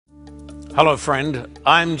Hello, friend.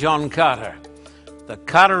 I'm John Carter. The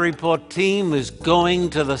Carter Report team is going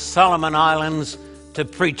to the Solomon Islands to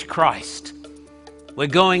preach Christ. We're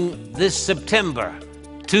going this September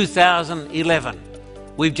 2011.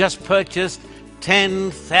 We've just purchased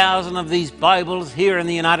 10,000 of these Bibles here in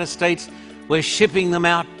the United States. We're shipping them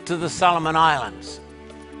out to the Solomon Islands.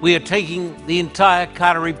 We are taking the entire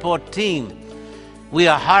Carter Report team. We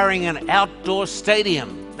are hiring an outdoor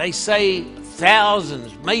stadium. They say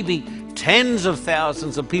thousands, maybe tens of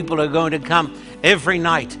thousands of people are going to come every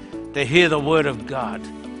night to hear the Word of God.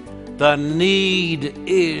 The need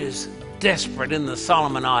is desperate in the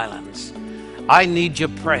Solomon Islands. I need your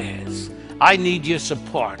prayers. I need your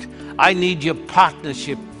support. I need your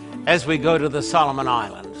partnership as we go to the Solomon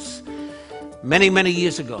Islands. Many, many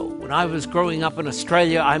years ago, when I was growing up in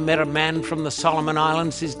Australia, I met a man from the Solomon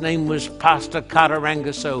Islands. His name was Pastor Carter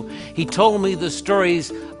Rangaso. He told me the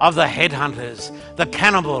stories of the headhunters, the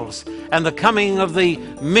cannibals, and the coming of the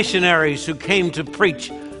missionaries who came to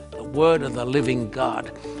preach the word of the living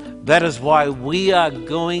God. That is why we are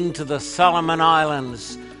going to the Solomon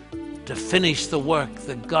Islands to finish the work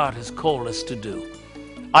that God has called us to do.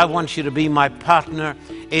 I want you to be my partner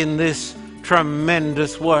in this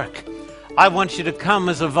tremendous work. I want you to come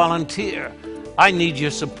as a volunteer. I need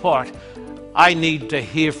your support. I need to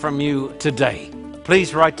hear from you today.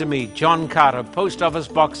 Please write to me, John Carter, Post Office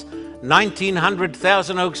Box 1900,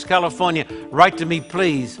 Thousand Oaks, California. Write to me,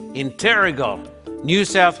 please, in Terrigal, New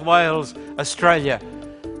South Wales, Australia.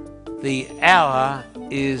 The hour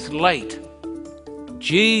is late.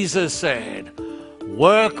 Jesus said,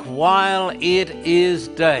 work while it is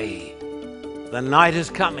day. The night is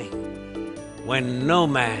coming when no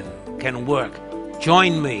man can work.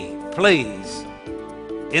 Join me, please,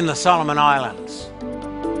 in the Solomon Islands.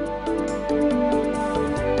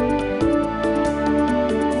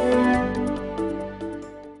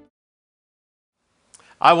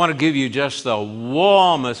 I want to give you just the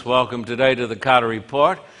warmest welcome today to the Carter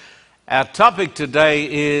Report. Our topic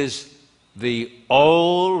today is the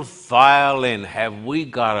Old Violin. Have we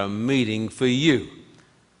got a meeting for you?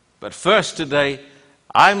 But first today,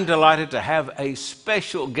 I'm delighted to have a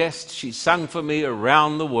special guest. She sung for me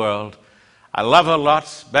around the world. I love her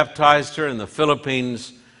lots, baptized her in the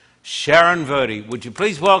Philippines, Sharon Verdi. Would you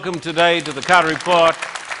please welcome today to the Carter Report,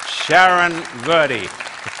 Sharon Verdi.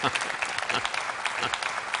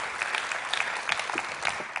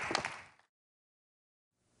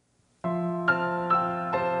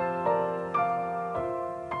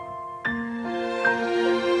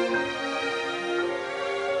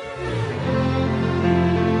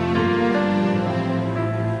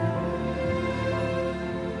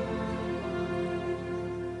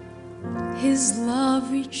 His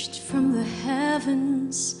love reached from the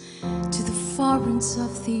heavens to the far ends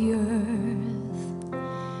of the earth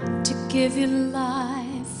to give you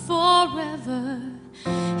life forever.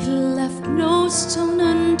 He left no stone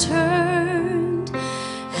unturned,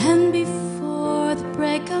 and before the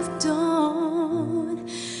break of dawn,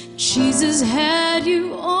 Jesus had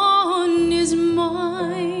you on his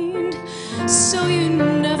mind, so you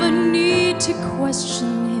never need to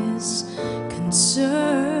question his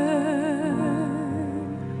concern.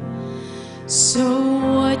 So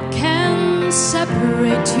what can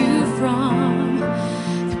separate you from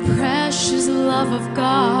the precious love of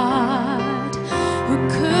God? Who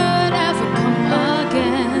could ever come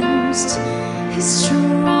against his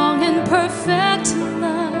strong and perfect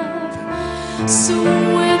love? So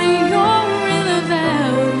when you're in the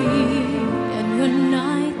valley and your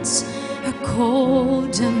nights are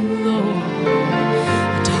cold and low,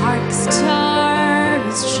 a dark star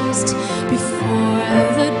is just before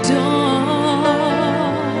the dawn,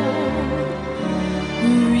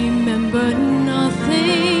 but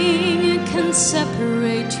nothing can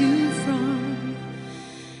separate you from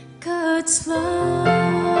God's love.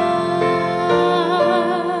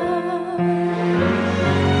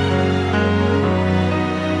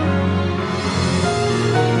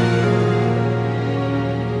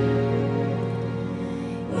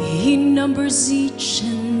 He numbers each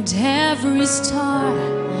and every star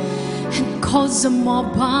and calls them all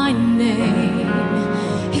by name.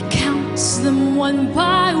 He counts them one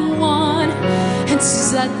by one and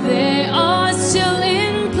sees that they are still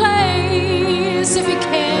in place. If he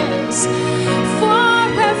cares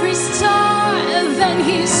for every star, then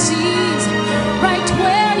he sees right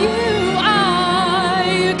where you are.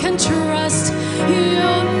 You can trust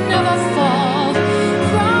you'll never fall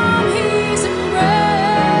from his embrace.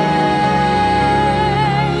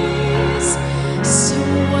 So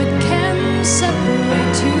what can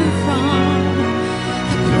separate you from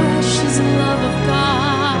the precious love of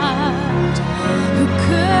God? Who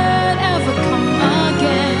could ever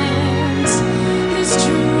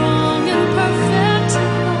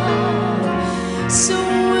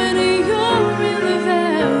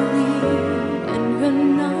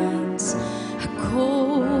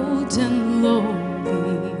and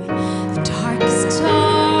lowly. The darkest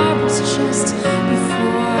hour was just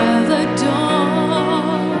before the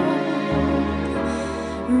dawn.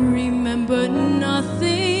 Remember,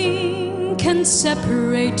 nothing can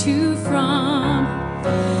separate you from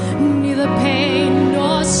neither pain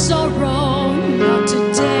nor sorrow, not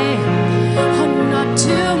today or not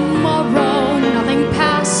tomorrow, nothing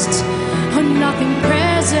past or nothing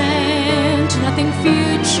present, nothing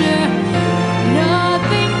future,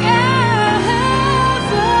 nothing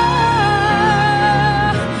ever.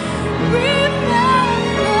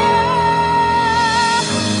 Remember,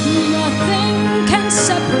 nothing can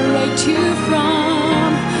separate you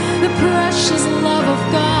from the precious love of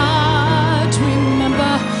God.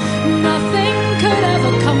 Remember, nothing could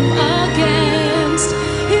ever come against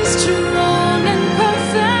His strong and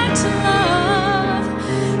perfect love.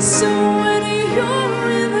 So when you're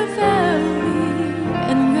in the valley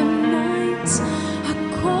and the nights are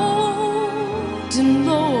cold and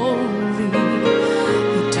lonely,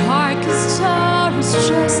 the darkest hour is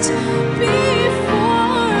just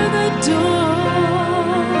before the dawn.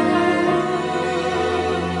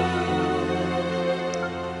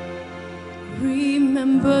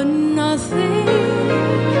 Remember, nothing,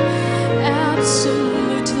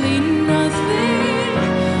 absolutely nothing.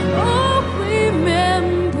 Oh,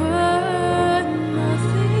 remember,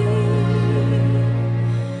 nothing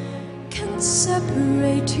can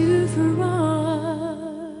separate you from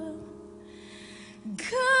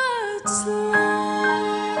God's love.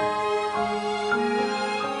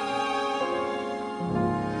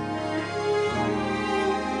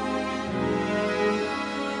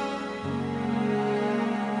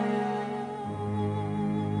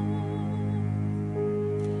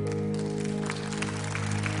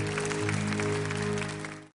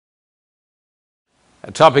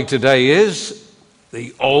 Our topic today is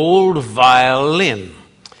the old violin.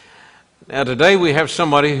 Now today we have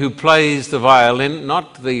somebody who plays the violin,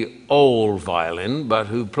 not the old violin, but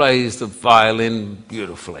who plays the violin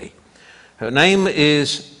beautifully. Her name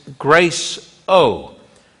is Grace O,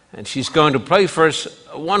 and she's going to play for us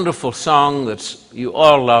a wonderful song that you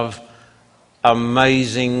all love,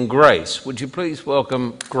 Amazing Grace. Would you please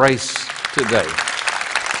welcome Grace today?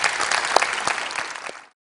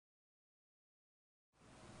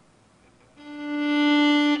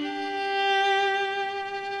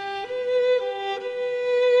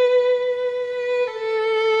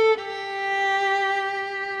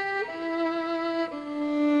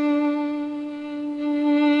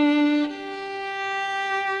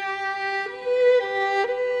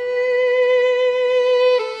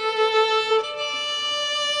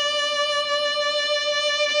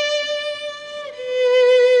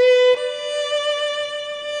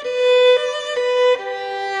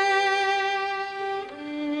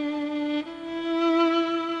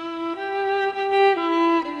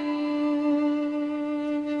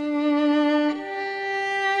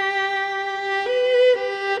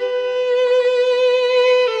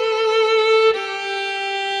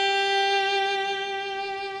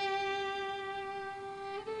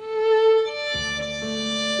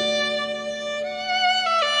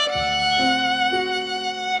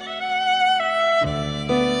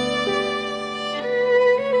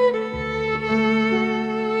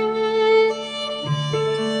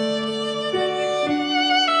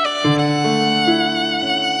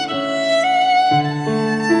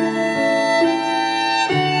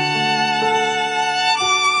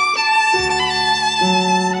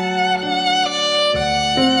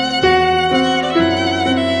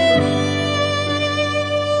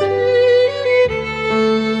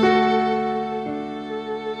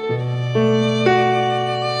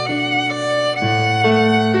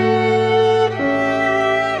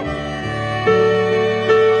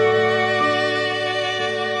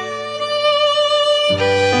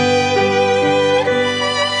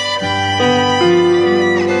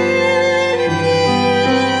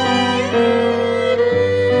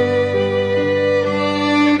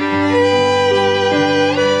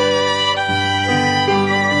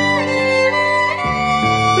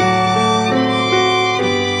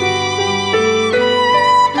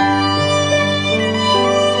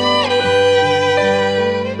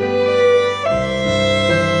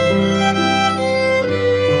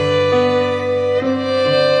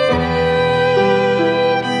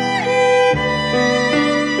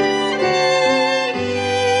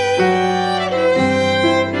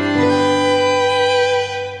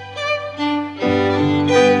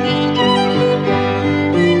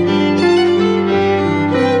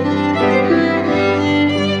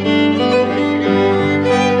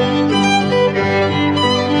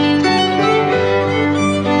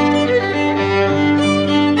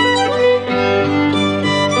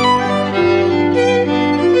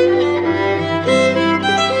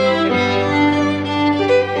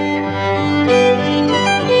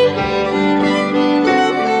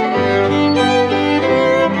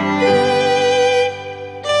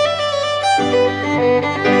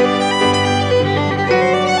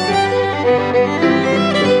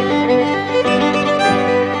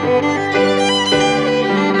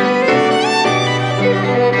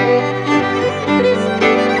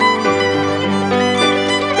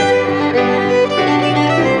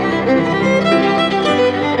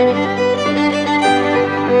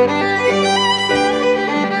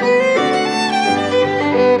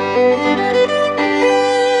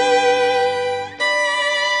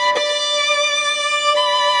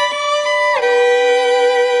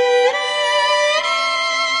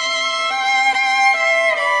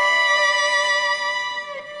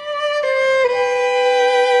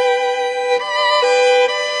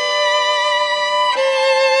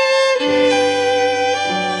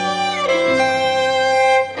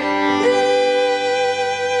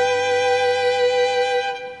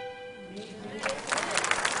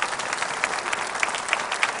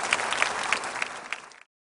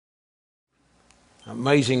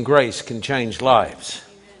 Amazing grace can change lives.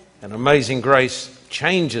 And amazing grace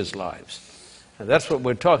changes lives. And that's what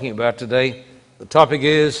we're talking about today. The topic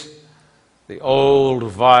is the old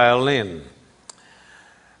violin.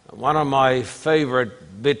 One of my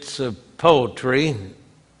favorite bits of poetry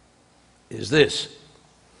is this.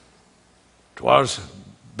 'Twas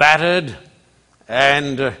battered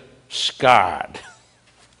and scarred.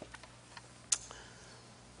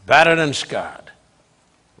 Battered and scarred,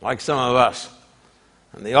 like some of us.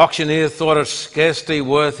 And the auctioneer thought it scarcely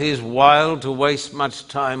worth his while to waste much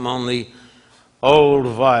time on the old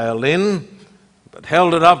violin, but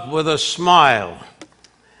held it up with a smile.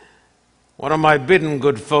 "What am I bidding,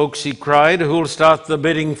 good folks?" he cried. "Who'll start the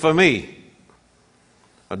bidding for me?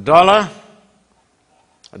 $1?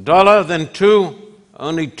 $1, then $2,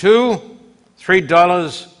 only $2,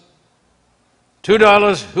 $3,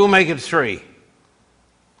 $2, who'll make it $3?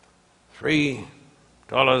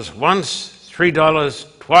 $3 once, $3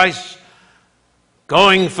 twice,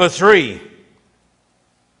 going for $3.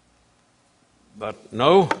 But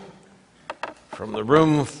no, from the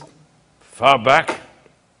room far back, a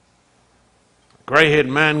grey-haired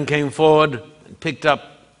man came forward and picked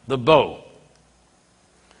up the bow.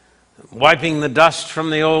 Wiping the dust from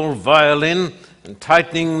the old violin and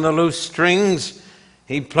tightening the loose strings,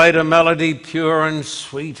 he played a melody pure and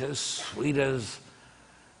sweet as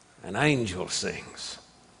an angel sings.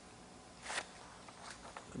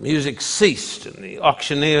 The music ceased, and the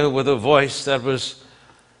auctioneer, with a voice that was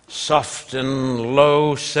soft and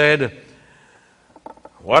low, said,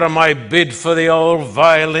 "What am I bid for the old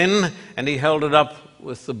violin?" And he held it up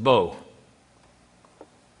with the bow.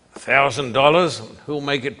 $1,000, who'll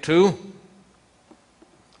make it $2?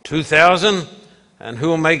 $2,000, and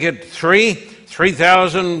who'll make it $3?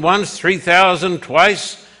 $3,000 once, $3,000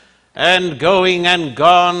 twice, and going and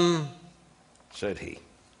gone, said he.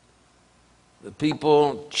 The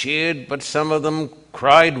people cheered, but some of them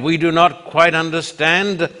cried, "We do not quite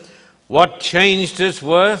understand what changed its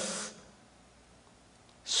worth."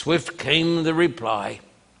 Swift came the reply,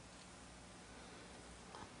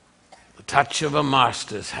 the touch of a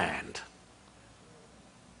master's hand.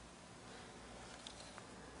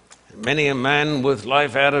 Many a man with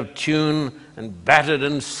life out of tune and battered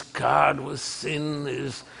and scarred with sin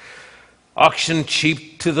is auctioned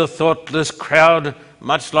cheap to the thoughtless crowd,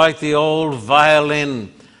 much like the old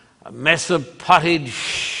violin. A mess of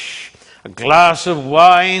pottage, a glass of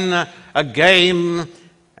wine, a game,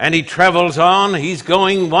 and he travels on. He's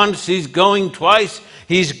going once, he's going twice,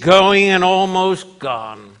 he's going and almost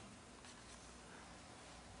gone.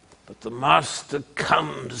 But the master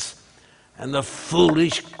comes, and the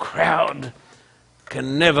foolish crowd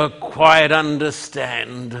can never quite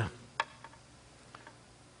understand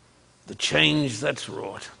the change that's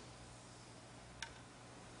wrought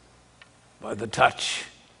by the touch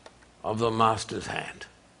of the master's hand.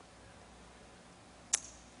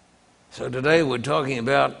 So today we're talking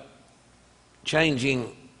about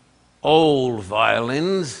changing old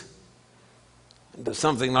violins into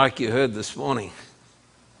something like you heard this morning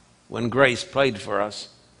when Grace played for us.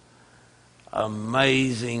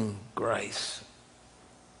 Amazing grace.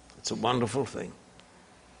 It's a wonderful thing.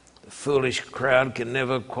 The foolish crowd can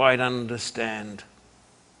never quite understand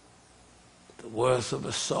the worth of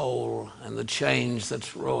a soul and the change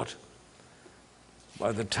that's wrought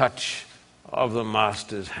by the touch of the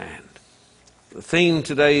master's hand. The theme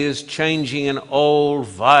today is changing an old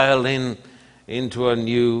violin into a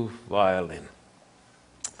new violin.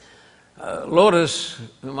 Lourdes,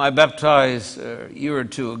 whom I baptized a year or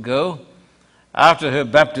two ago, after her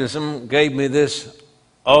baptism gave me this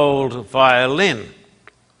old violin.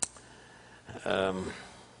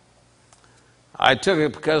 I took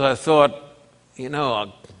it because I thought,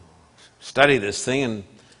 I'll study this thing and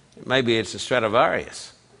maybe it's a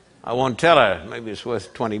Stradivarius. I won't tell her, maybe it's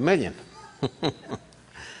worth 20 million.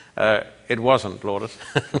 It wasn't, Lourdes.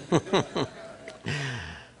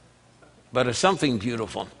 But it's something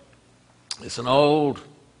beautiful. It's an old,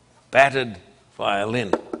 battered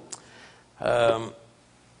violin. I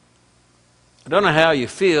don't know how you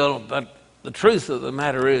feel, but the truth of the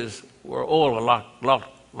matter is we're all a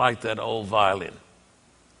lot like that old violin.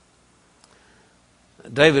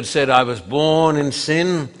 David said, "I was born in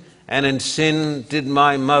sin, and in sin did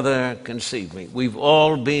my mother conceive me." We've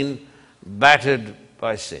all been battered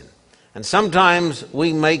by sin. And sometimes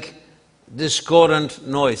we make discordant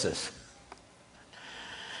noises.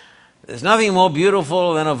 There's nothing more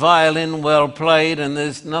beautiful than a violin well played, and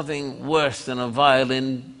there's nothing worse than a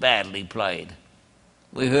violin badly played.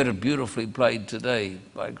 We heard it beautifully played today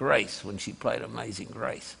by Grace when she played Amazing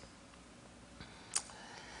Grace.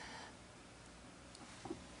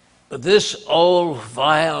 But this old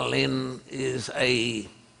violin is a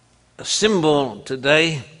symbol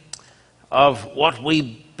today of what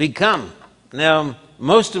we become. Now,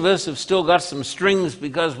 most of us have still got some strings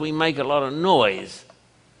because we make a lot of noise.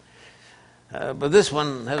 But this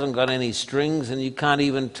one hasn't got any strings, and you can't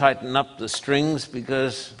even tighten up the strings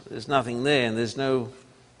because there's nothing there and there's no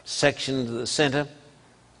section to the center.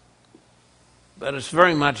 But it's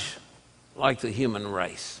very much like the human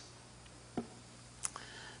race.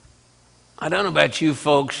 I don't know about you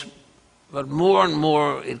folks, but more and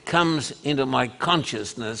more it comes into my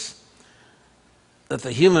consciousness that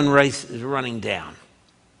the human race is running down.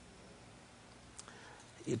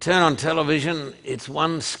 You turn on television, it's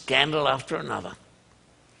one scandal after another.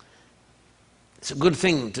 It's a good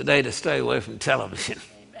thing today to stay away from television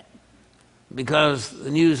because the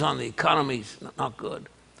news on the economy is not good.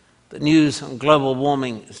 The news on global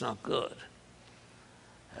warming is not good.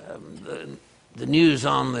 The news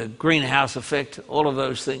on the greenhouse effect, all of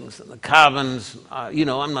those things, and the carbons,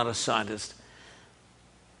 I'm not a scientist,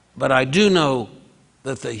 but I do know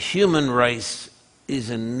that the human race is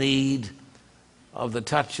in need of the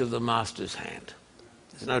touch of the Master's hand.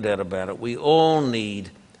 There's no doubt about it. We all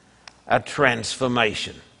need a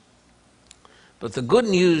transformation. But the good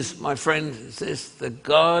news, my friend, is this, that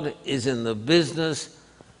God is in the business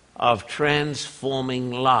of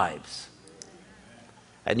transforming lives.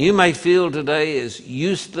 And you may feel today as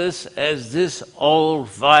useless as this old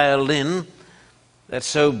violin that's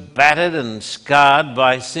so battered and scarred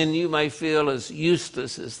by sin. You may feel as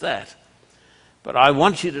useless as that. But I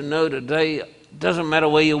want you to know today, it doesn't matter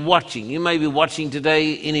where you're watching. You may be watching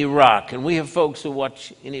today in Iraq, and we have folks who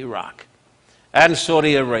watch in Iraq and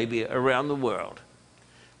Saudi Arabia around the world.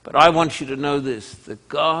 But I want you to know this, that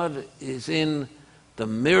God is in the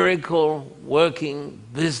miracle-working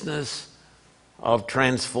business of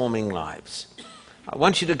transforming lives. I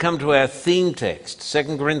want you to come to our theme text,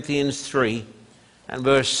 2 Corinthians 3 and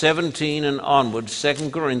verse 17 and onwards, 2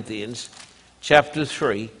 Corinthians chapter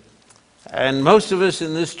 3. And most of us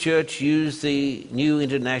in this church use the New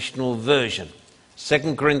International Version,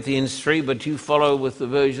 2 Corinthians 3, but you follow with the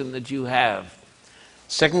version that you have.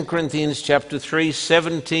 2 Corinthians chapter 3,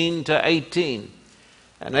 17 to 18.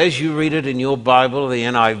 And as you read it in your Bible, the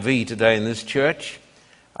NIV today in this church,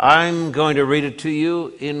 I'm going to read it to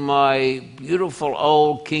you in my beautiful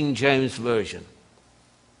old King James Version.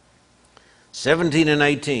 17 and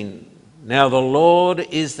 18. Now the Lord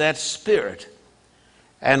is that Spirit,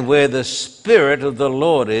 and where the Spirit of the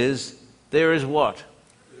Lord is, there is what?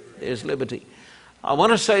 There's liberty. I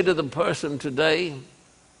want to say to the person today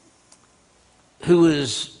who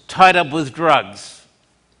is tied up with drugs,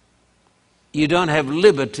 you don't have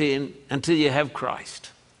liberty until you have Christ.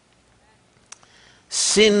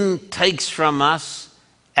 Sin takes from us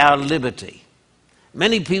our liberty.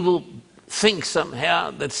 Many people think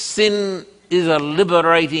somehow that sin is a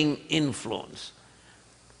liberating influence.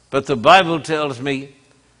 But the Bible tells me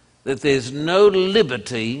that there's no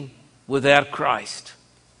liberty without Christ.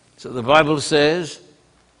 So the Bible says,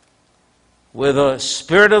 where the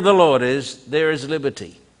Spirit of the Lord is, there is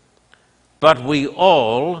liberty. But we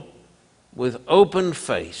all with open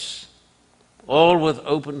face,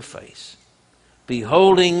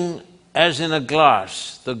 beholding as in a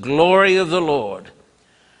glass the glory of the Lord,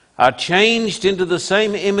 are changed into the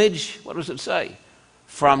same image, what does it say?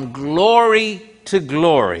 From glory to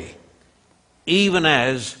glory, even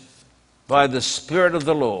as by the Spirit of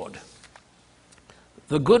the Lord.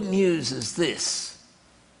 The good news is this.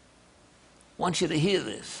 I want you to hear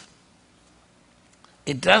this.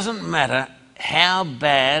 It doesn't matter how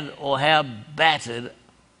bad or how battered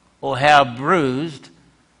or how bruised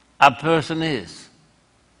a person is.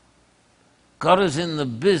 God is in the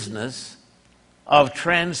business of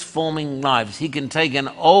transforming lives. He can take an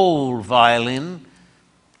old violin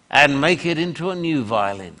and make it into a new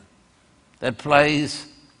violin that plays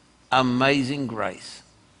Amazing Grace.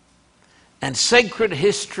 And sacred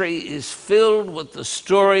history is filled with the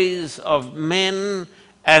stories of men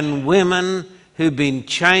and women who've been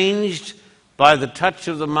changed by the touch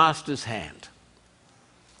of the Master's hand.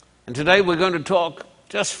 And today we're going to talk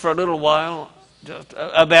just for a little while just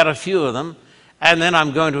about a few of them, and then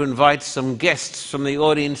I'm going to invite some guests from the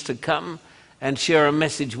audience to come and share a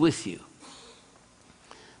message with you.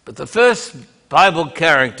 But the first Bible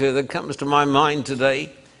character that comes to my mind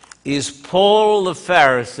today is Paul the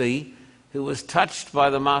Pharisee, who was touched by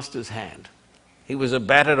the Master's hand. He was a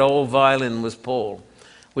battered old violin, was Paul.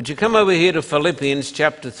 Would you come over here to Philippians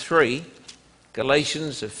chapter 3,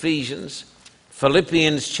 Galatians, Ephesians,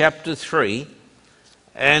 Philippians chapter 3,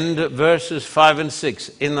 and verses 5 and 6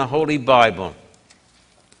 in the Holy Bible.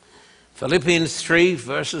 Philippians 3,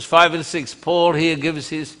 verses 5 and 6, Paul here gives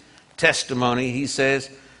his testimony. He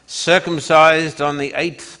says, circumcised on the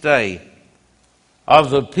 8th day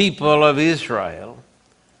of the people of Israel,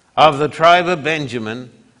 of the tribe of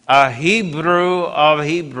Benjamin, a Hebrew of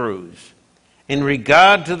Hebrews, in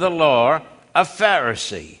regard to the law, a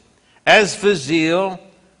Pharisee, as for zeal,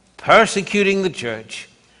 persecuting the church,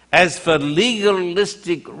 as for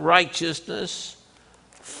legalistic righteousness,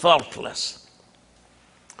 faultless.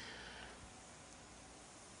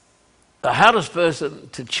 The hardest person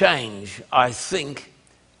to change, I think,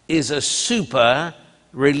 is a super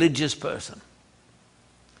religious person.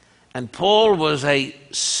 And Paul was a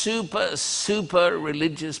super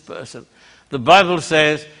religious person. The Bible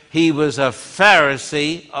says he was a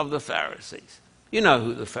Pharisee of the Pharisees. You know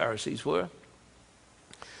who the Pharisees were.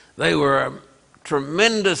 They were a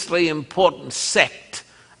tremendously important sect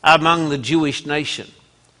among the Jewish nation.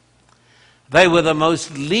 They were the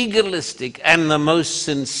most legalistic and the most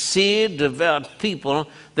sincere, devout people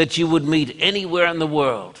that you would meet anywhere in the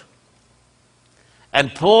world.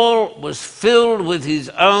 And Paul was filled with his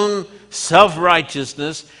own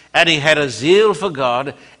self-righteousness, and he had a zeal for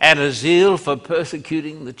God and a zeal for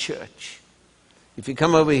persecuting the church. If you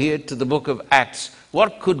come over here to the book of Acts,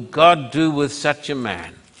 what could God do with such a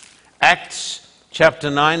man? Acts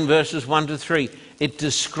chapter 9, verses 1 to 3. It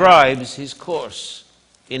describes his course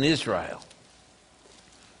in Israel.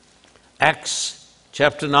 Acts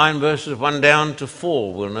chapter 9, verses 1 down to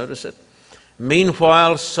 4, we'll notice it.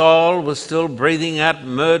 Meanwhile, Saul was still breathing out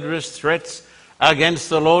murderous threats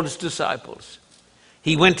against the Lord's disciples.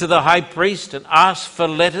 He went to the high priest and asked for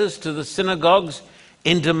letters to the synagogues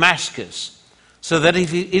in Damascus, so that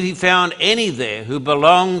if he found any there who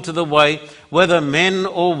belonged to the way, whether men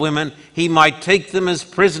or women, he might take them as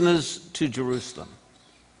prisoners to Jerusalem.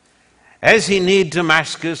 As he neared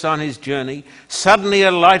Damascus on his journey, suddenly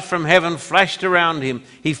a light from heaven flashed around him.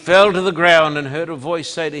 He fell to the ground and heard a voice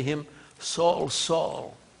say to him, Saul,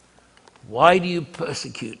 Saul, why do you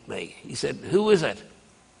persecute me? He said, who is it?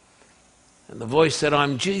 And the voice said,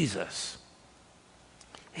 I'm Jesus.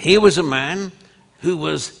 Here was a man who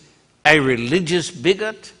was a religious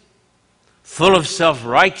bigot, full of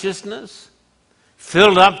self-righteousness,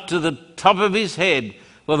 filled up to the top of his head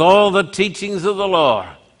with all the teachings of the law,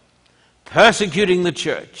 persecuting the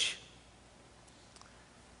church.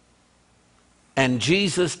 And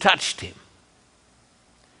Jesus touched him.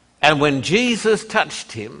 And when Jesus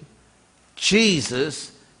touched him,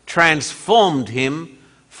 Jesus transformed him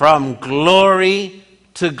from glory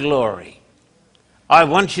to glory. I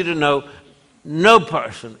want you to know, no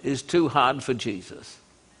person is too hard for Jesus.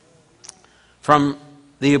 From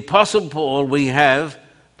the Apostle Paul, we have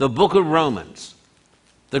the book of Romans,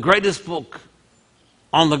 the greatest book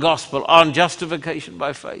on the gospel, on justification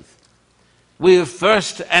by faith. We have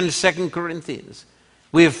 1st and 2nd Corinthians.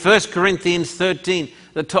 We have 1 Corinthians 13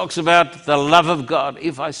 that talks about the love of God.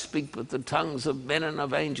 If I speak with the tongues of men and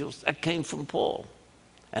of angels, that came from Paul.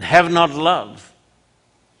 And have not love.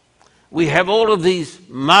 We have all of these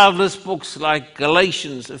marvelous books like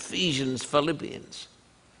Galatians, Ephesians, Philippians.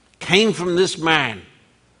 Came from this man.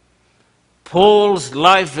 Paul's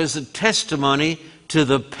life is a testimony to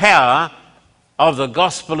the power of the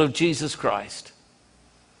gospel of Jesus Christ.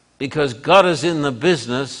 Because God is in the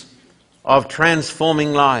business of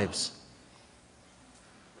transforming lives.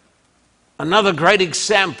 Another great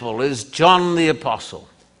example is John the Apostle.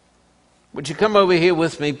 Would you come over here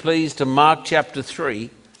with me, please, to Mark chapter 3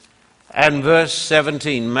 and verse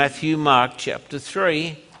 17. Matthew, Mark chapter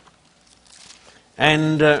 3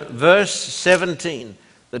 and verse 17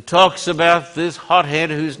 that talks about this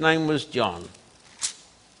hothead whose name was John.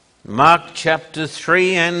 Mark chapter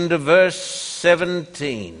 3 and verse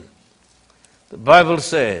 17. The Bible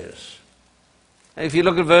says, if you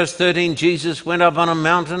look at verse 13, Jesus went up on a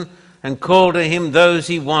mountain and called to him those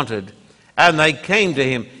he wanted, and they came to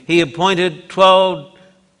him. He appointed 12,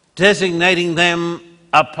 designating them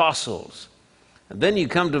apostles. And then you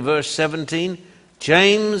come to verse 17,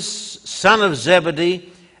 James, son of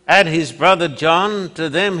Zebedee, and his brother John, to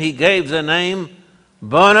them he gave the name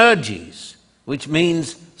Boanerges, which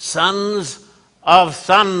means sons of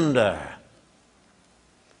thunder.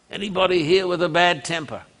 Anybody here with a bad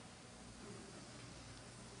temper?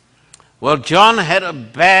 Well, John had a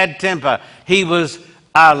bad temper. He was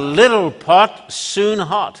a little pot, soon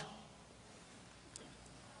hot.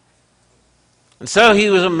 And so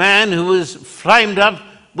he was a man who was flamed up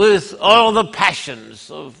with all the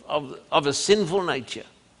passions of a sinful nature.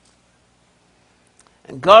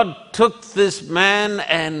 And God took this man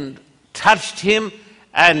and touched him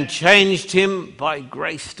and changed him by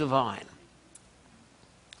grace divine.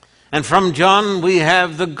 And from John we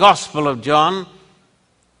have the Gospel of John,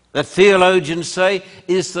 that theologians say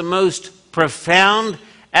is the most profound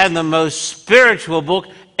and the most spiritual book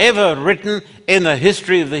ever written in the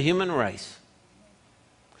history of the human race.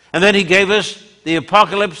 And then he gave us the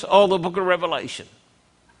Apocalypse, or the book of Revelation.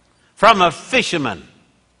 From a fisherman,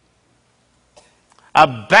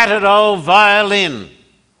 a battered old violin.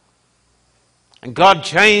 And God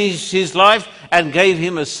changed his life and gave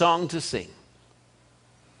him a song to sing.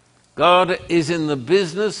 God is in the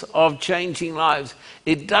business of changing lives.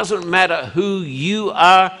 It doesn't matter who you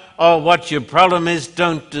are or what your problem is.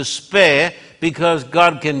 Don't despair, because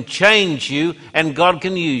God can change you and God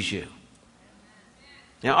can use you.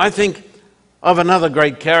 Now, I think of another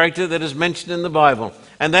great character that is mentioned in the Bible,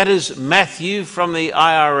 and that is Matthew from the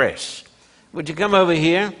IRS. Would you come over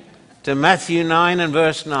here to Matthew 9 and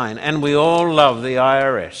verse 9? And we all love the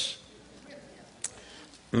IRS.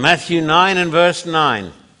 Matthew 9 and verse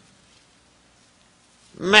 9.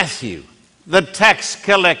 Matthew, the tax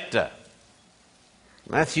collector.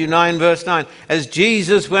 Matthew 9 verse 9. As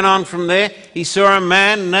Jesus went on from there, he saw a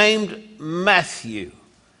man named Matthew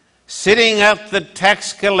sitting at the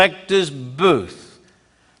tax collector's booth.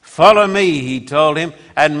 Follow me, he told him,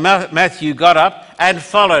 and Matthew got up and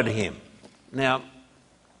followed him. Now,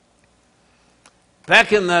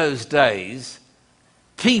 back in those days,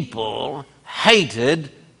 people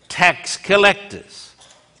hated tax collectors.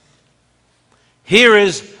 Here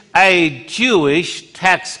is a Jewish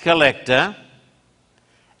tax collector,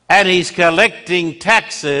 and he's collecting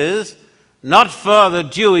taxes not for the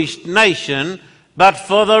Jewish nation, but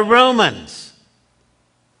for the Romans.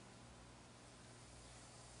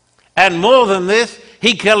 And more than this,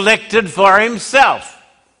 he collected for himself.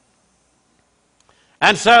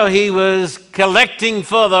 And so he was collecting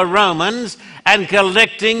for the Romans and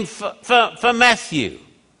collecting for Matthew.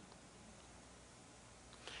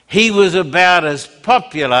 He was about as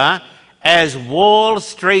popular as Wall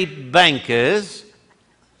Street bankers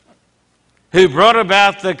who brought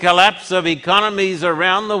about the collapse of economies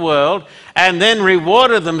around the world and then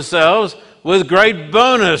rewarded themselves with great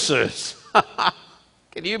bonuses.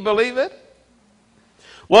 Can you believe it?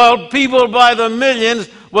 While people by the millions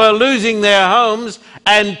were losing their homes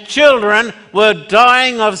and children were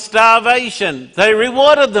dying of starvation, they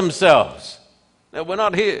rewarded themselves. Now, we're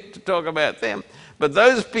not here to talk about them, but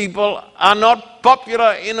those people are not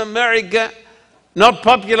popular in America, not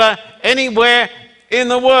popular anywhere in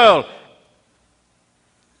the world.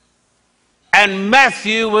 And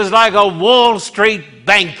Matthew was like a Wall Street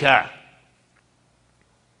banker.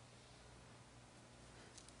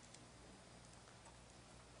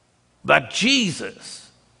 But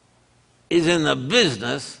Jesus is in the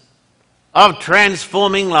business of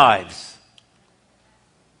transforming lives.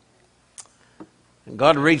 And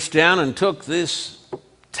God reached down and took this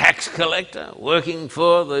tax collector working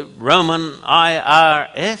for the Roman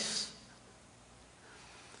IRS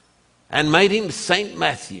and made him Saint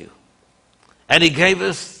Matthew. And he gave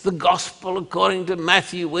us the gospel according to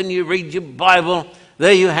Matthew. When you read your Bible,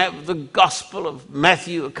 there you have the gospel of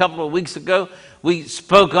Matthew. A couple of weeks ago, we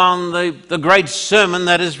spoke on the great sermon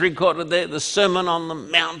that is recorded there, the Sermon on the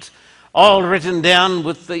Mount, all written down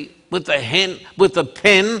with the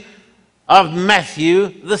pen of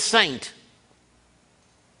Matthew the saint.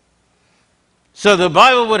 So the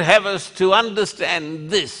Bible would have us to understand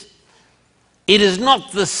this. It is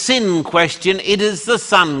not the sin question, it is the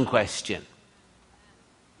Son question.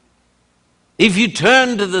 If you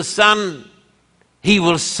turn to the Son, he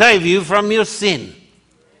will save you from your sin.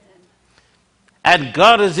 And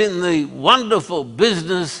God is in the wonderful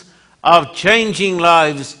business of changing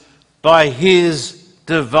lives by his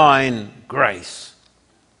divine grace.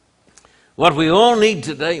 What we all need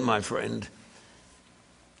today, my friend,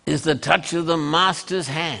 is the touch of the Master's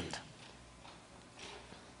hand.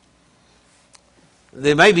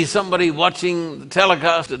 There may be somebody watching the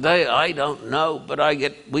telecast today, I don't know, but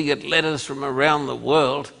we get letters from around the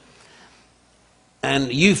world,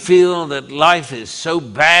 and you feel that life is so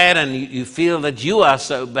bad, and you feel that you are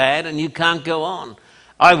so bad and you can't go on.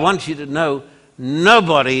 I want you to know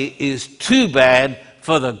nobody is too bad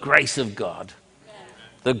for the grace of God.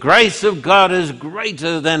 The grace of God is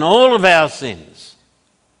greater than all of our sins.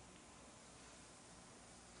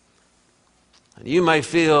 And you may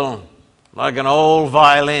feel like an old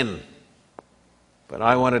violin, but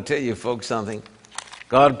I want to tell you folks something.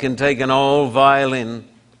 God can take an old violin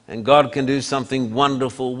and God can do something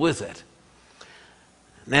wonderful with it.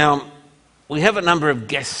 Now, we have a number of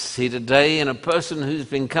guests here today, and a person who's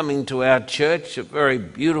been coming to our church, a very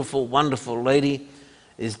beautiful, wonderful lady,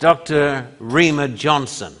 is Dr. Rima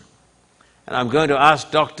Johnson. And I'm going to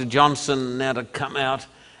ask Dr. Johnson now to come out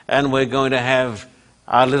and we're going to have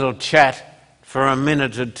our little chat for a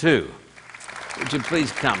minute or two. Would you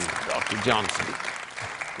please come, Dr. Johnson?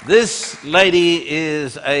 This lady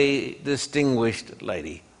is a distinguished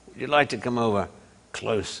lady. Would you like to come over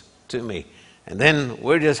close to me? And then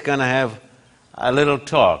we're just going to have a little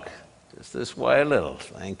talk. Just this way a little.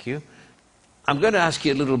 Thank you. I'm going to ask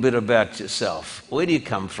you a little bit about yourself. Where do you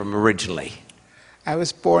come from originally? I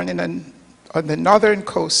was born on the northern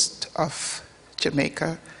coast of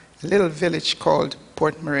Jamaica, a little village called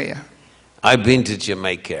Port Maria. I've been to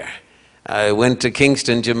Jamaica. I went to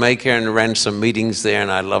Kingston, Jamaica, and ran some meetings there,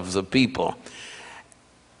 and I love the people.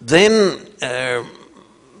 Then,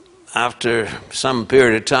 after some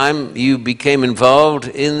period of time, you became involved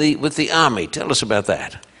with the Army. Tell us about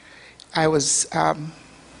that. I was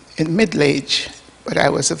in middle age, but I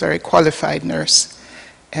was a very qualified nurse.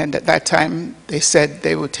 And at that time, they said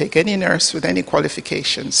they would take any nurse with any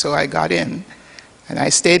qualification. So I got in, and I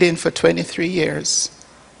stayed in for 23 years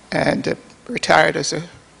and retired as a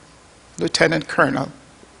lieutenant colonel.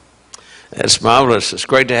 That's marvelous. It's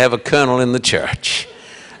great to have a colonel in the church.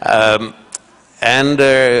 And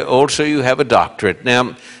also you have a doctorate.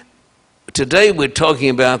 Now, today we're talking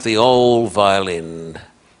about the old violin,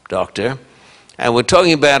 Doctor, and we're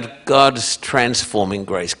talking about God's transforming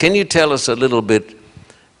grace. Can you tell us a little bit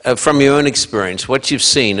from your own experience what you've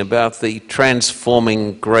seen about the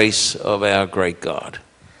transforming grace of our great God?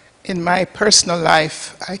 In my personal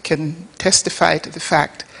life, I can testify to the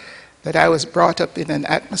fact that I was brought up in an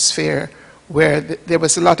atmosphere where there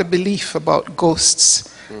was a lot of belief about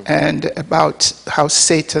ghosts and about how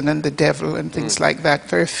Satan and the devil and things like that,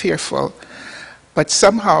 very fearful. But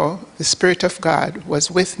somehow the Spirit of God was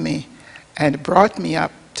with me and brought me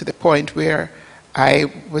up to the point where I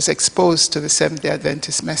was exposed to the Seventh-day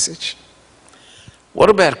Adventist message. What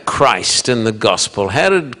about Christ and the gospel? How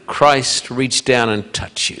did Christ reach down and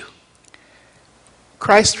touch you?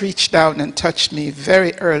 Christ reached down and touched me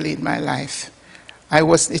very early in my life.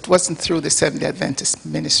 It wasn't through the Seventh-day Adventist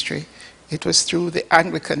ministry. It was through the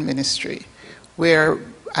Anglican ministry, where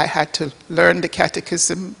I had to learn the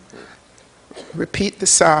catechism, repeat the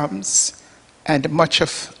Psalms, and much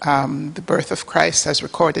of the birth of Christ as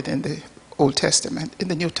recorded in the Old Testament, in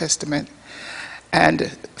the New Testament.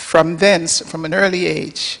 And from then, from an early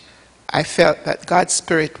age, I felt that God's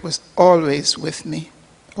Spirit was always with me,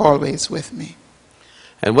 always with me.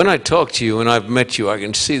 And when I talk to you and I've met you, I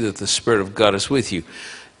can see that the Spirit of God is with you.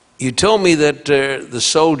 You told me that the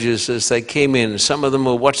soldiers, as they came in, some of them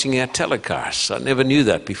were watching our telecasts. I never knew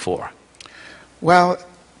that before. Well,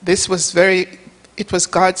 it was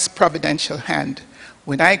God's providential hand.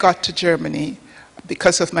 When I got to Germany,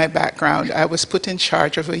 because of my background, I was put in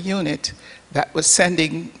charge of a unit that was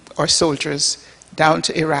sending our soldiers down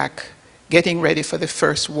to Iraq, getting ready for the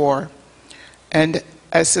first war. And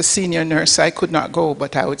as a senior nurse, I could not go,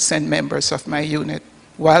 but I would send members of my unit.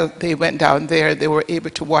 While they went down there, they were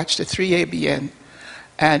able to watch the 3ABN,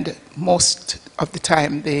 and most of the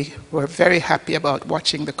time they were very happy about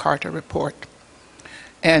watching the Carter Report.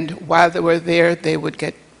 And while they were there, they would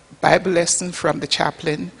get Bible lessons from the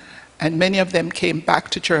chaplain, and many of them came back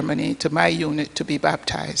to Germany, to my unit, to be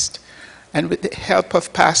baptized. And with the help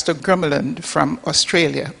of Pastor Grummeland from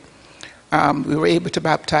Australia, we were able to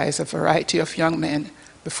baptize a variety of young men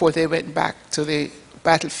before they went back to the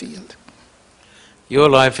battlefield. Your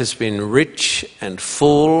life has been rich and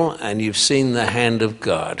full, and you've seen the hand of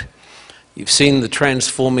God. You've seen the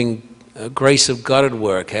transforming grace of God at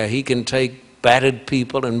work, how he can take battered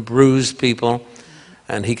people and bruised people,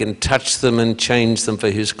 and he can touch them and change them for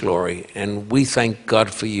his glory. And we thank God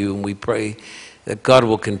for you, and we pray that God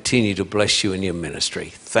will continue to bless you in your ministry.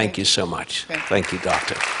 Thank you so much. Thank you,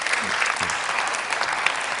 Doctor.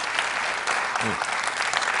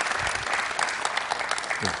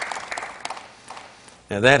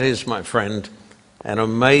 Now that is, my friend, an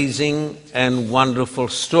amazing and wonderful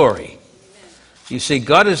story. You see,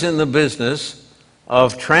 God is in the business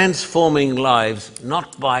of transforming lives,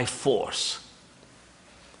 not by force.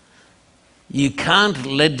 You can't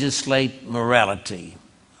legislate morality.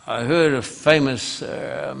 I heard a famous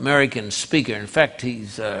American speaker, in fact,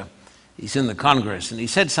 he's in the Congress, and he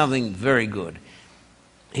said something very good.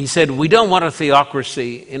 He said, we don't want a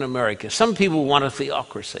theocracy in America. Some people want a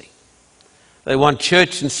theocracy. They want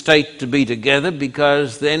church and state to be together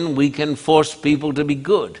because then we can force people to be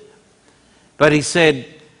good. But he said,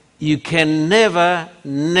 you can never,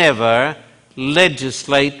 never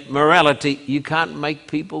legislate morality. You can't make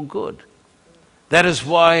people good. That is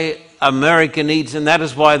why America needs, and that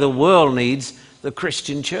is why the world needs, the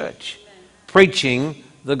Christian church, preaching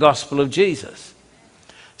the gospel of Jesus.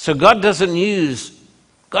 So God doesn't use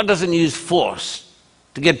force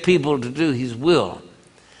to get people to do his will.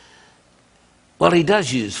 Well, he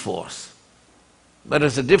does use force, but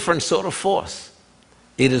it's a different sort of force.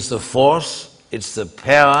 It is the force, it's the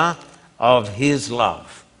power of his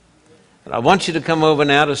love. And I want you to come over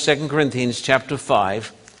now to 2 Corinthians chapter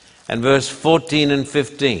 5 and verse 14 and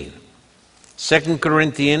 15. 2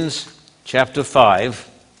 Corinthians chapter 5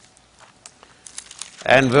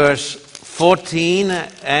 and verse 14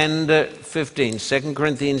 and 15. 2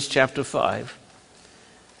 Corinthians chapter 5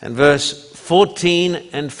 and verse 14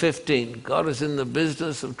 and 15. God is in the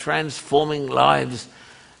business of transforming lives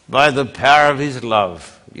by the power of his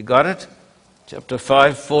love. You got it? Chapter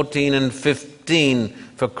 5, 14 and 15.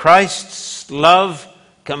 For Christ's love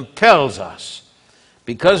compels us,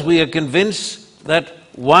 because we are convinced that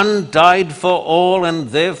one died for all, and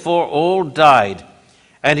therefore all died.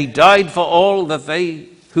 And he died for all, that they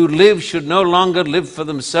who live should no longer live for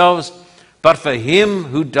themselves, but for him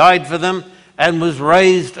who died for them and was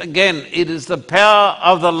raised again. It is the power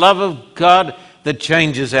of the love of God that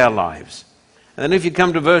changes our lives. And then if you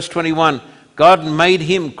come to verse 21, God made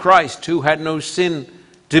him, Christ, who had no sin,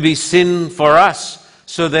 to be sin for us,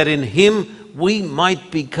 so that in him we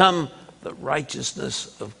might become the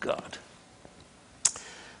righteousness of God.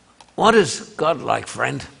 What is God like,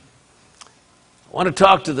 friend? I want to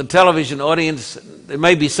talk to the television audience. There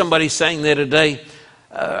may be somebody saying there today,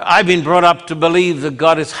 I've been brought up to believe that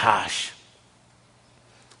God is harsh.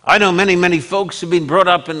 I know many folks who've been brought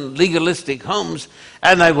up in legalistic homes,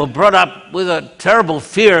 and they were brought up with a terrible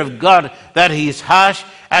fear of God, that he's harsh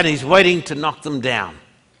and he's waiting to knock them down.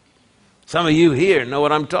 Some of you here know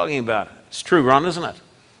what I'm talking about. It's true, Ron, isn't it?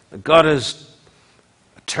 That God is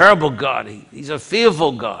a terrible God. He's a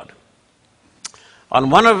fearful God. On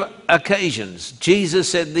one of occasions, Jesus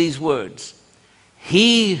said these words,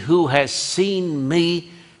 "He who has seen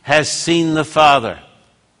me has seen the Father."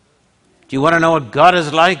 Do you want to know what God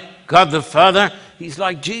is like? God the Father? He's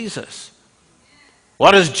like Jesus.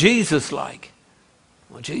 What is Jesus like?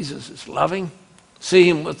 Well, Jesus is loving. See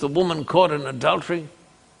him with the woman caught in adultery.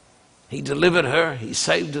 He delivered her. He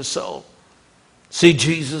saved her soul. See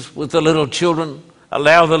Jesus with the little children.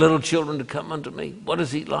 Allow the little children to come unto me. What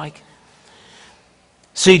is he like?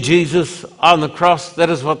 See Jesus on the cross. That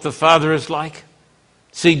is what the Father is like.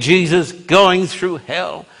 See Jesus going through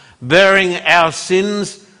hell, bearing our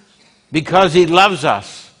sins because he loves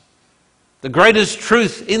us. The greatest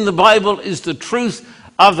truth in the Bible is the truth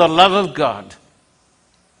of the love of God.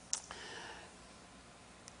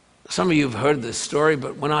 Some of you have heard this story,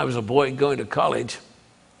 but when I was a boy going to college,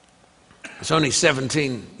 I was only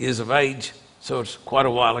 17 years of age, so it's quite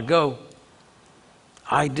a while ago,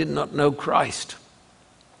 I did not know Christ.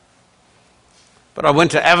 But I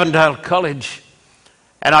went to Avondale College,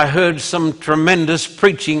 and I heard some tremendous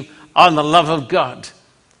preaching on the love of God.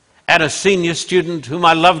 And a senior student whom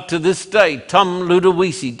I love to this day, Tom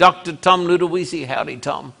Ludowisi, Dr. Tom Ludowisi. Howdy,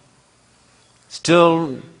 Tom.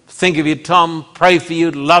 Still think of you, Tom. Pray for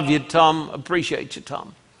you. Love you, Tom. Appreciate you,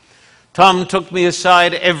 Tom. Tom took me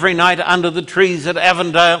aside every night under the trees at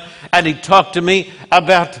Avondale, and he talked to me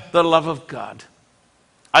about the love of God.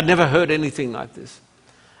 I'd never heard anything like this.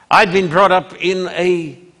 I'd been brought up in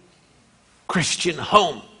a Christian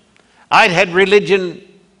home. I'd had religion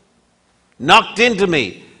knocked into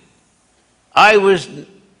me. I was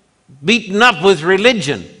beaten up with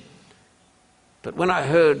religion. But when I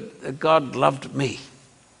heard that God loved me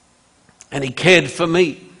and he cared for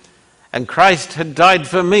me and Christ had died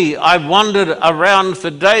for me, I wandered around for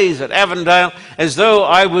days at Avondale as though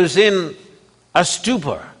I was in a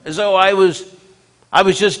stupor, as though I was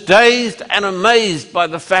just dazed and amazed by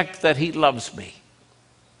the fact that he loves me.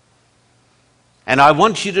 And I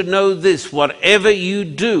want you to know this: whatever you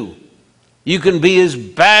do, you can be as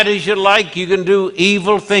bad as you like. You can do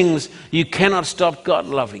evil things. You cannot stop God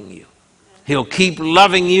loving you. He'll keep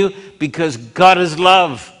loving you because God is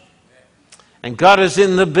love. And God is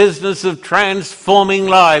in the business of transforming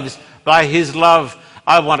lives by his love.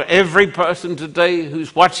 I want every person today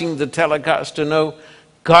who's watching the telecast to know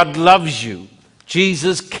God loves you.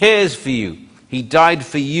 Jesus cares for you. He died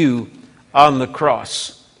for you on the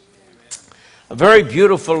cross. A very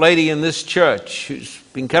beautiful lady in this church, who's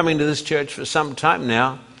been coming to this church for some time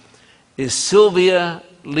now, is Sylvia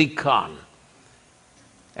Lee Kahn.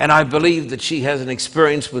 And I believe that she has an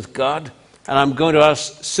experience with God. And I'm going to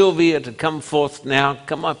ask Sylvia to come forth now,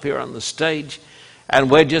 come up here on the stage, and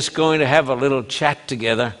we're just going to have a little chat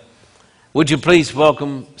together. Would you please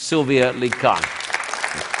welcome Sylvia Lee Kahn?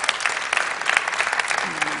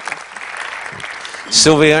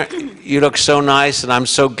 Sylvia, you look so nice, and I'm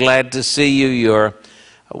so glad to see you. You're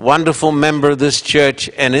a wonderful member of this church,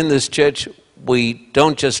 and in this church, we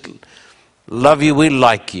don't just Love you, we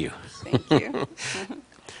like you. Thank you.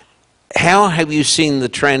 How have you seen the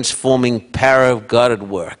transforming power of God at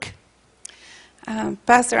work?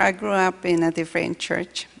 Pastor, I grew up in a different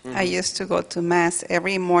church. I used to go to Mass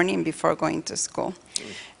every morning before going to school.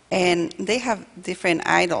 And they have different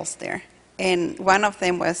idols there. And one of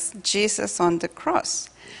them was Jesus on the cross.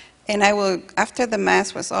 And I will, after the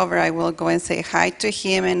Mass was over, I will go and say hi to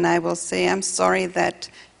him, and I will say, I'm sorry that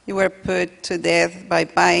you were put to death by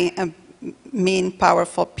mean,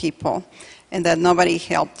 powerful people, and that nobody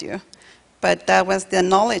helped you. But that was the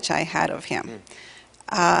knowledge I had of him.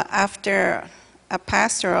 After a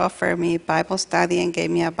pastor offered me Bible study and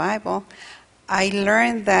gave me a Bible, I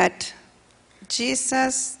learned that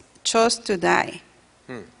Jesus chose to die.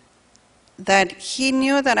 That he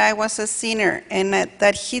knew that I was a sinner, and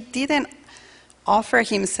that he didn't offer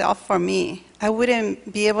himself for me. I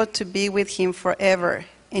wouldn't be able to be with him forever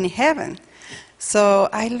in heaven. So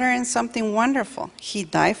I learned something wonderful. He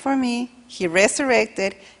died for me, he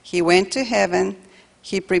resurrected, he went to heaven,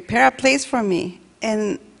 he prepared a place for me.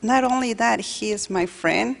 And not only that, he is my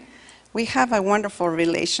friend. We have a wonderful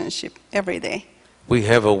relationship every day. We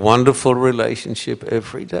have a wonderful relationship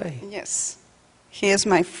every day. Yes, he is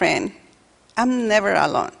my friend. I'm never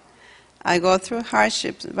alone. I go through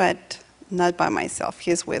hardships, but not by myself.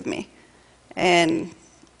 He's with me. And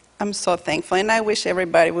I'm so thankful. And I wish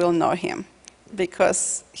everybody will know him,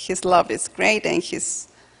 because his love is great, and his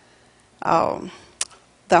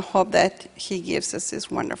the hope that he gives us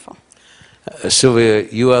is wonderful. Sylvia,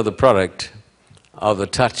 you are the product of the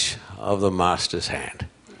touch of the Master's hand.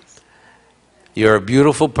 Yes. You're a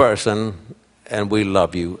beautiful person, and we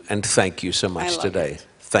love you, and thank you so much today. It.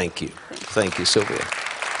 Thank you. Thank you, Sylvia.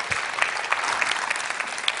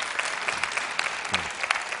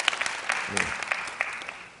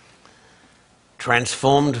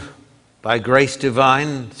 Transformed by grace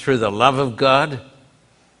divine through the love of God,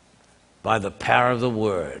 by the power of the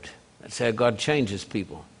Word. That's how God changes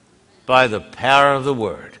people, by the power of the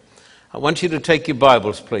Word. I want you to take your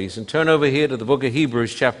Bibles, please, and turn over here to the book of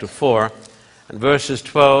Hebrews chapter 4 and verses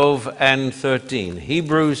 12 and 13.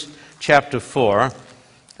 Hebrews chapter 4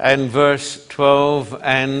 and verse 12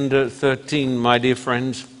 and 13, my dear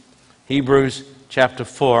friends. Hebrews chapter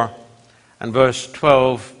 4 and verse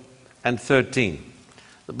 12 and 13.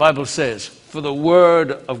 The Bible says, "For the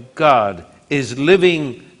word of God is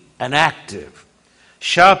living and active,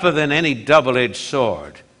 sharper than any double-edged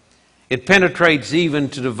sword. It penetrates even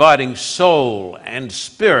to dividing soul and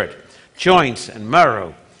spirit, joints and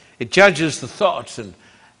marrow. It judges the thoughts and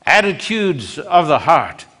attitudes of the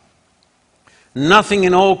heart. Nothing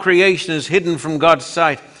in all creation is hidden from God's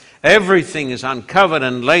sight. Everything is uncovered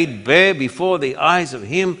and laid bare before the eyes of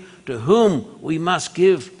him to whom we must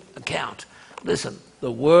give account." Listen,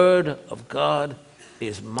 the word of God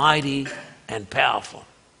is mighty and powerful.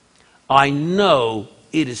 I know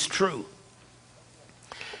it is true.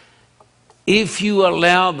 If you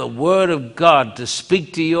allow the word of God to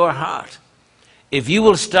speak to your heart, if you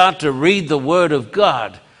will start to read the word of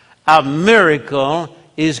God, a miracle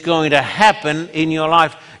is going to happen in your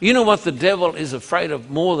life. You know what the devil is afraid of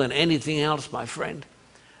more than anything else, my friend?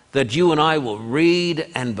 That you and I will read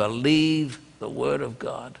and believe the word of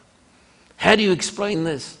God. How do you explain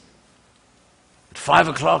this? At 5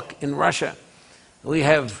 o'clock in Russia, we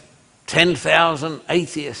have 10,000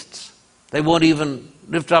 atheists. They won't even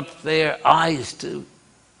lift up their eyes to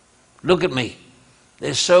look at me.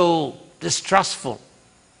 They're so distrustful.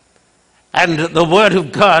 And the word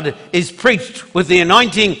of God is preached with the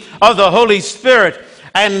anointing of the Holy Spirit.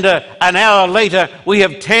 And an hour later, we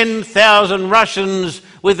have 10,000 Russians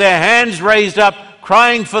with their hands raised up,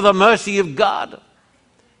 crying for the mercy of God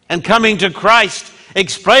and coming to Christ.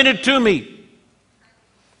 Explain it to me.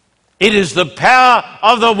 It is the power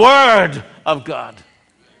of the Word of God.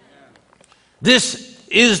 This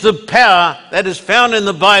is the power that is found in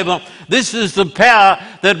the Bible. This is the power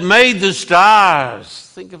that made the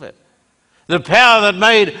stars. Think of it. The power that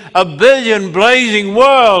made a billion blazing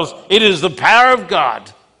worlds. It is the power of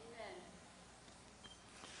God.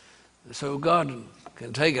 So God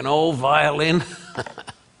can take an old violin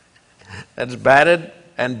that's battered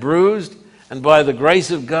and bruised, and by the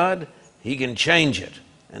grace of God, he can change it.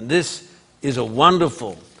 And this is a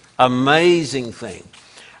wonderful, amazing thing.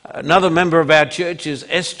 Another member of our church is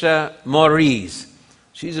Esther Maurice.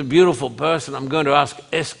 She's a beautiful person. I'm going to ask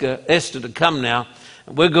Esther to come now.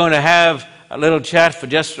 We're going to have a little chat for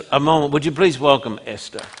just a moment. Would you please welcome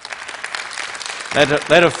Esther?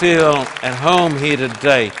 Let her feel at home here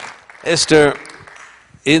today. Esther,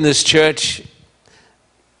 in this church,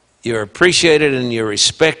 you're appreciated and you're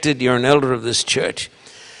respected. You're an elder of this church.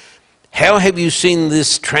 How have you seen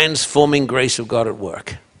this transforming grace of God at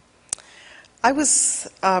work? I was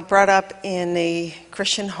brought up in a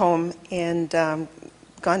Christian home and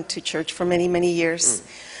gone to church for many, many years.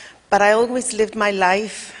 But I always lived my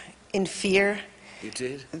life in fear. You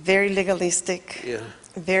did? Very legalistic. Yeah.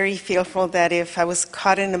 Very fearful that if I was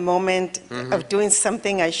caught in a moment of doing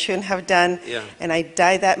something I shouldn't have done, and I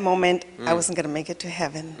died that moment, I wasn't going to make it to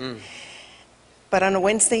heaven. But on a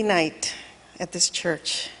Wednesday night at this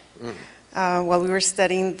church, while we were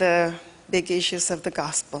studying the big issues of the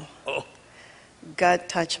gospel, God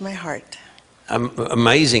touched my heart.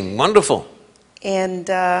 Amazing, wonderful. And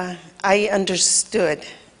I understood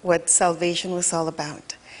what salvation was all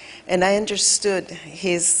about. And I understood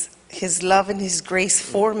his love and his grace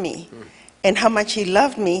for me, and how much he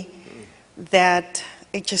loved me, that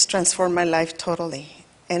it just transformed my life totally.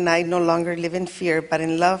 And I no longer live in fear, but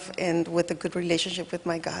in love and with a good relationship with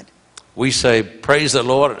my God. We say, praise the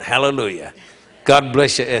Lord, hallelujah. God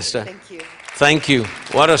bless you, Esther. Thank you. Thank you.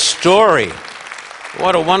 What a story.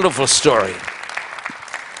 What a wonderful story.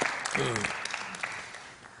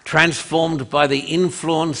 Transformed by the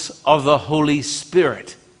influence of the Holy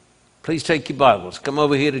Spirit. Please take your Bibles. Come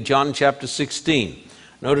over here to John chapter 16.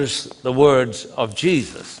 Notice the words of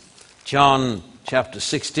Jesus. John chapter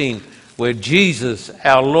 16, where Jesus,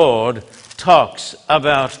 our Lord, talks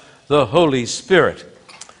about the Holy Spirit.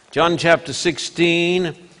 John chapter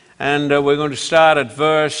 16, and we're going to start at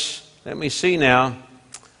verse, let me see now.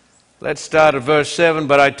 Let's start at verse 7.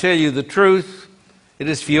 But I tell you the truth, it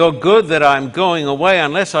is for your good that I am going away.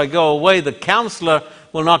 Unless I go away, the counselor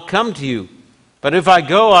will not come to you. But if I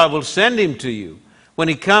go, I will send him to you. When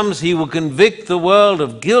he comes, he will convict the world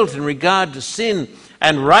of guilt in regard to sin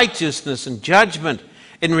and righteousness and judgment.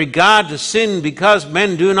 In regard to sin, because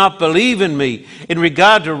men do not believe in me. In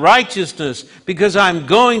regard to righteousness, because I am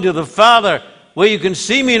going to the Father, where you can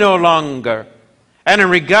see me no longer. And in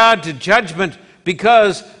regard to judgment,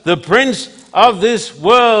 because the prince of this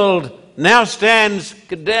world now stands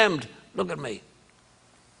condemned. Look at me.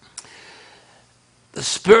 The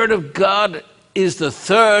Spirit of God is the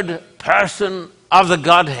third person of the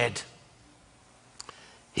Godhead.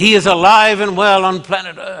 He is alive and well on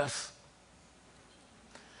planet Earth.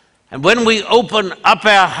 And when we open up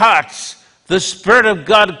our hearts, the Spirit of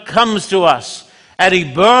God comes to us and he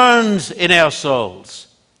burns in our souls.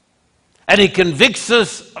 And he convicts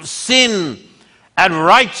us of sin and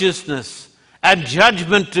righteousness and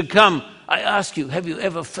judgment to come. I ask you, have you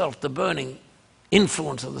ever felt the burning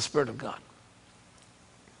influence of the Spirit of God?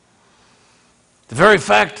 The very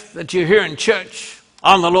fact that you're here in church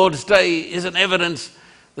on the Lord's Day is an evidence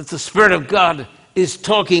that the Spirit of God is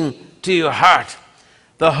talking to your heart.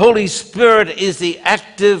 The Holy Spirit is the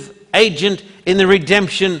active agent in the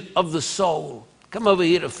redemption of the soul. Come over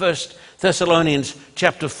here to 1 Thessalonians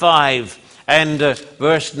chapter 5 and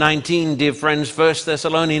verse 19, dear friends. 1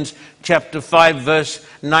 Thessalonians chapter 5, verse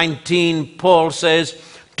 19, Paul says,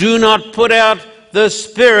 do not put out the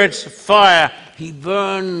Spirit's fire. He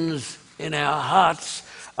burns in our hearts.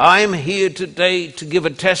 I'm here today to give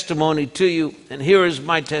a testimony to you, and here is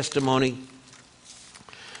my testimony.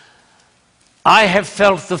 I have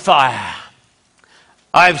felt the fire.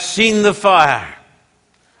 I've seen the fire.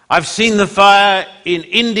 I've seen the fire in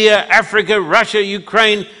India, Africa, Russia,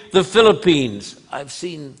 Ukraine, the Philippines. I've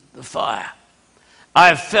seen the fire.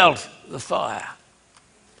 I've felt the fire.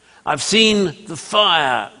 I've seen the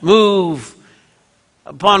fire move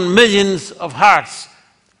upon millions of hearts.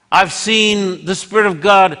 I've seen the Spirit of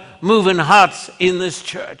God move in hearts in this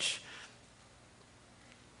church.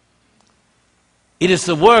 It is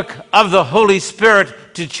the work of the Holy Spirit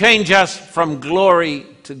to change us from glory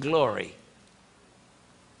to glory.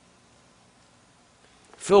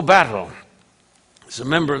 Phil Battle is a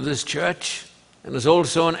member of this church and is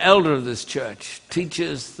also an elder of this church,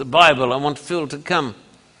 teaches the Bible. I want Phil to come.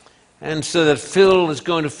 And so that Phil is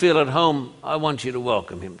going to feel at home, I want you to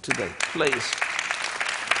welcome him today, please.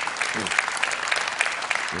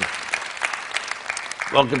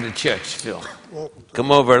 Welcome to church, Phil.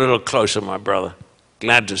 Come over a little closer, my brother.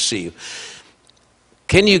 Glad to see you.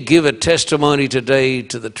 Can you give a testimony today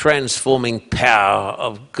to the transforming power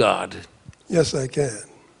of God? Yes, I can.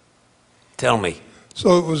 Tell me.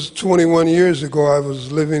 So it was 21 years ago. I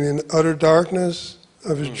was living in utter darkness.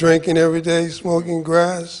 I was drinking every day, smoking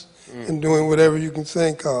grass, and doing whatever you can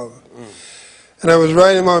think of. And I was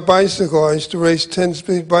riding my bicycle. I used to race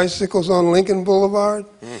 10-speed bicycles on Lincoln Boulevard.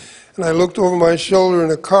 And I looked over my shoulder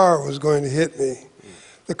and a car was going to hit me.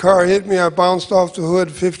 The car hit me. I bounced off the hood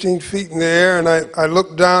 15 feet in the air, and I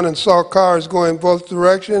looked down and saw cars going both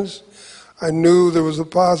directions. I knew there was a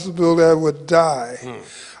possibility I would die.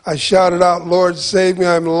 I shouted out, "Lord, save me,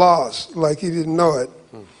 I'm lost," like he didn't know it.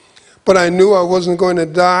 But I knew I wasn't going to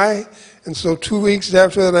die, and so 2 weeks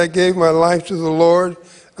after that I gave my life to the Lord.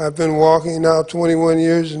 I've been walking now 21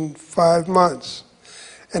 years and 5 months,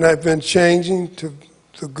 and I've been changing to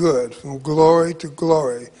the good, from glory to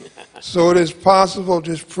glory. So it is possible.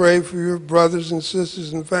 Just pray for your brothers and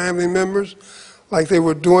sisters and family members like they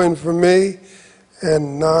were doing for me,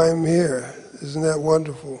 and now I'm here. Isn't that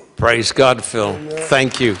wonderful? Praise God, Phil. Amen.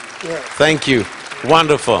 Thank you. Yeah. Thank you.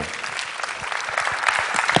 Wonderful.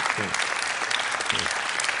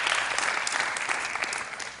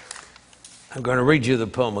 I'm going to read you the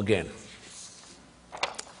poem again.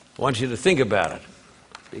 I want you to think about it,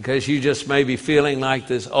 because you just may be feeling like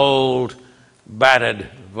this old, battered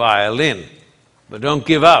violin. But don't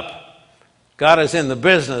give up. God is in the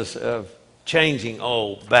business of changing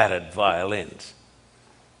old, battered violins.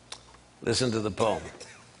 Listen to the poem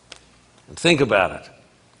and think about it.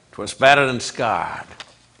 'Twas battered and scarred.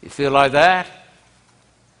 You feel like that?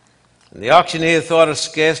 And the auctioneer thought it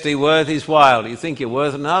scarcely worth his while. Do you think you're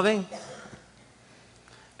worth nothing?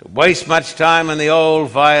 To waste much time on the old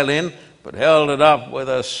violin, but held it up with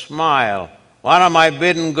a smile. "What am I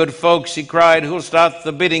bidding, good folks?" he cried. "Who'll start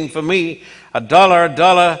the bidding for me?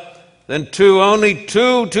 $1, then two, only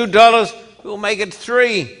two, $2. Who'll make it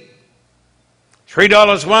 $3?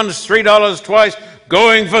 $3 once, $3 twice,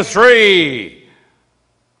 going for $3.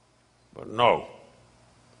 But no.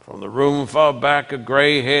 From the room far back, a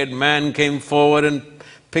gray-haired man came forward and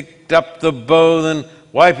picked up the bow, then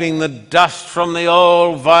wiping the dust from the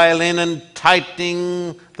old violin and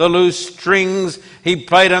tightening the loose strings, he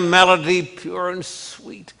played a melody pure and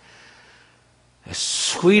sweet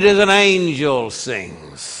as an angel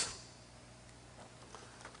sings.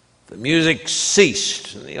 The music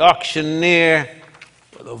ceased, and the auctioneer,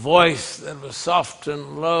 with a voice that was soft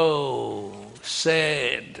and low,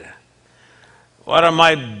 said, "What am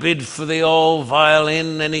I bid for the old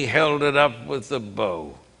violin?" And he held it up with the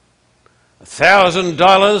bow.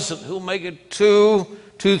 $1,000, and who'll make it $2?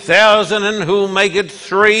 2,000, and who'll make it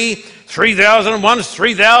 $3? 3,000 once,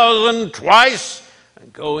 3,000 twice,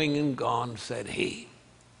 and going and gone, said he.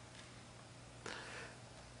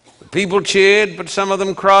 The people cheered, but some of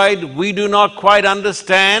them cried, "We do not quite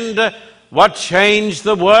understand what changed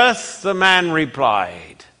the worth." The man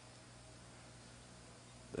replied,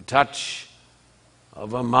 "The touch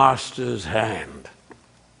of a master's hand."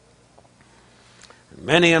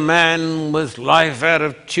 Many a man with life out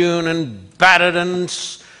of tune and battered and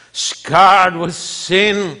scarred with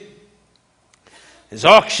sin is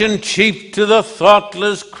auctioned cheap to the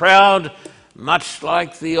thoughtless crowd, much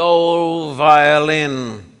like the old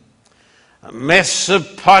violin. A mess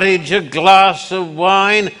of pottage, a glass of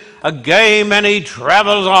wine, a game, and he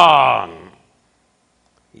travels on.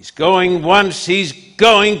 He's going once, he's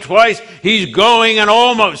going twice, he's going and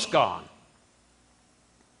almost gone.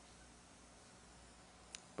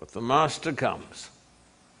 But the master comes,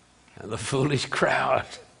 and the foolish crowd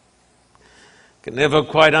can never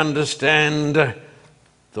quite understand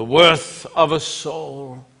the worth of a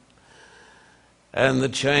soul and the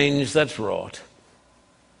change that's wrought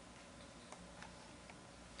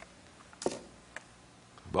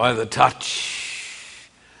by the touch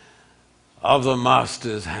of the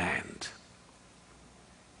master's hand.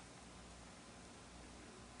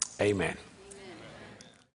 Amen.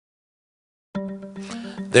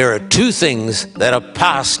 There are two things that a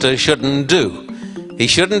pastor shouldn't do. He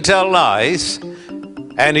shouldn't tell lies,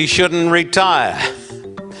 and he shouldn't retire.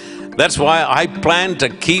 That's why I plan to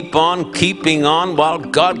keep on keeping on while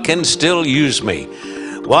God can still use me.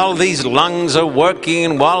 While these lungs are working,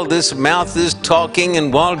 and while this mouth is talking,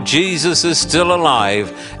 and while Jesus is still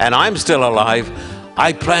alive, and I'm still alive,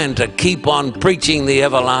 I plan to keep on preaching the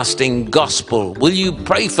everlasting gospel. Will you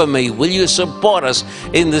pray for me? Will you support us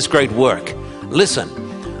in this great work? Listen,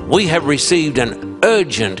 we have received an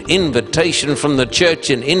urgent invitation from the church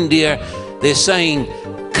in India. They're saying,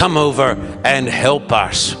 "Come over and help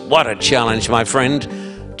us." What a challenge, my friend.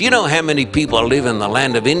 Do you know how many people live in the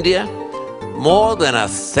land of India? More than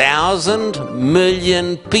 1,000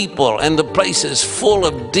 million people, and the place is full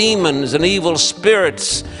of demons and evil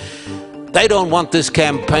spirits. They don't want this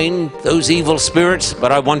campaign, those evil spirits,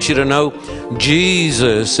 but I want you to know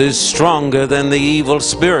Jesus is stronger than the evil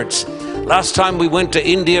spirits. Last time we went to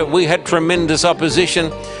India, we had tremendous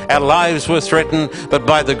opposition. Our lives were threatened, but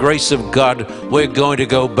by the grace of God, we're going to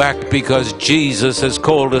go back because Jesus has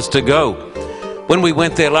called us to go. When we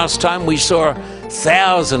went there last time, we saw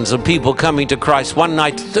thousands of people coming to Christ. One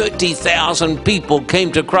night, 30,000 people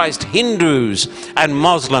came to Christ, Hindus and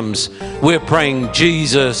Muslims. We're praying,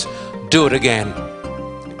 Jesus, do it again.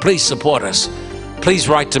 Please support us. please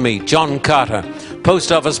write to me, John Carter,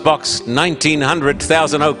 Post Office Box 1900,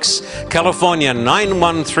 Thousand Oaks, California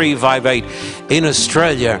 91358. In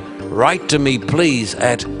Australia, write to me, please,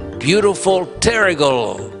 at beautiful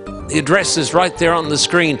Terrigal. The address is right there on the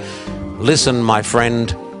screen. Listen, my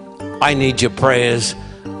friend, I need your prayers.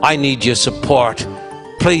 I need your support.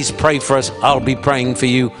 Please pray for us. I'll be praying for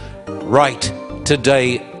you right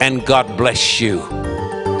today, and God bless you.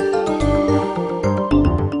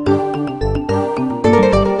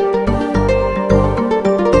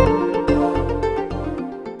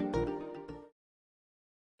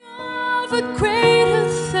 Of a greater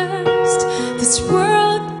thirst, this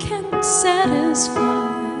world can satisfy.